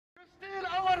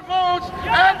votes,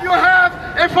 and you have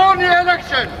a phony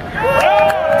election.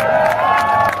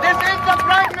 This is the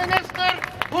Prime Minister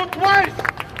who twice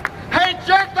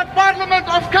hijacked the Parliament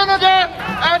of Canada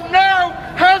and now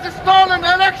has stolen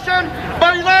election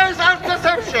by lies and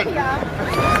deception.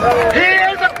 He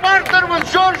is a partner with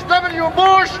George W.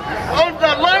 Bush on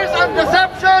the lies and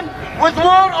deception, with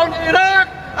war on Iraq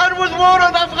and with war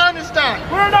on Afghanistan.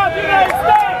 We're not the United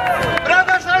States!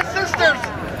 Brothers and sisters,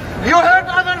 you heard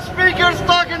other speakers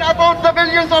talking about the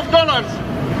billions of dollars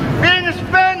being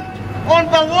spent on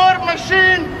the war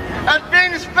machine and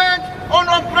being spent on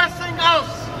oppressing us.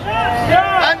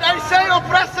 And I say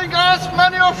oppressing us,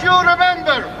 many of you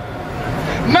remember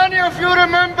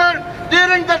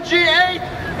during the G8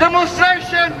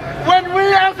 demonstration when we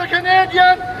as a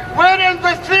Canadian were in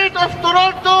the street of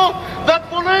Toronto, the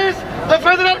police, the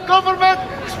federal government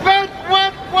spent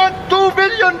 $1.2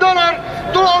 billion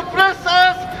to oppress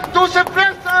us, to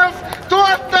suppress us, to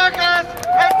attack us,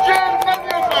 and jail many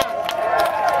of us.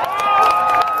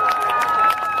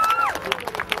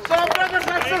 So brothers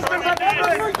and sisters,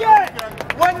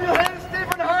 when you hear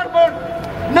Stephen Harper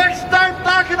next time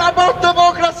talking about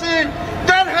democracy,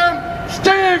 tell him,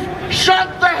 Steve, shut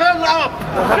the hell up.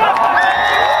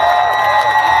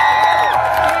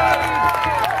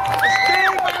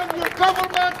 Steve and your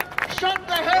government, shut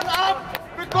the hell up,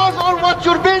 because all what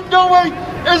you've been doing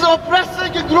is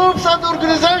oppressing groups and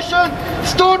organizations,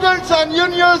 students and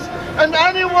unions, and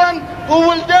anyone who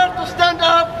will dare to stand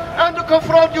up and to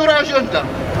confront your agenda.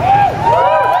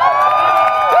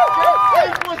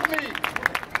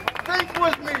 Think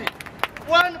with me.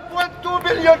 $1.2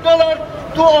 billion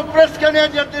to oppress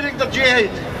Canadians during the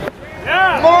G8.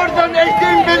 More than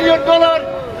 $18 billion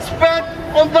spent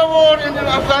on the war in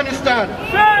Afghanistan.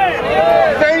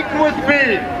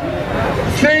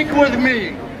 Think with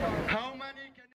me.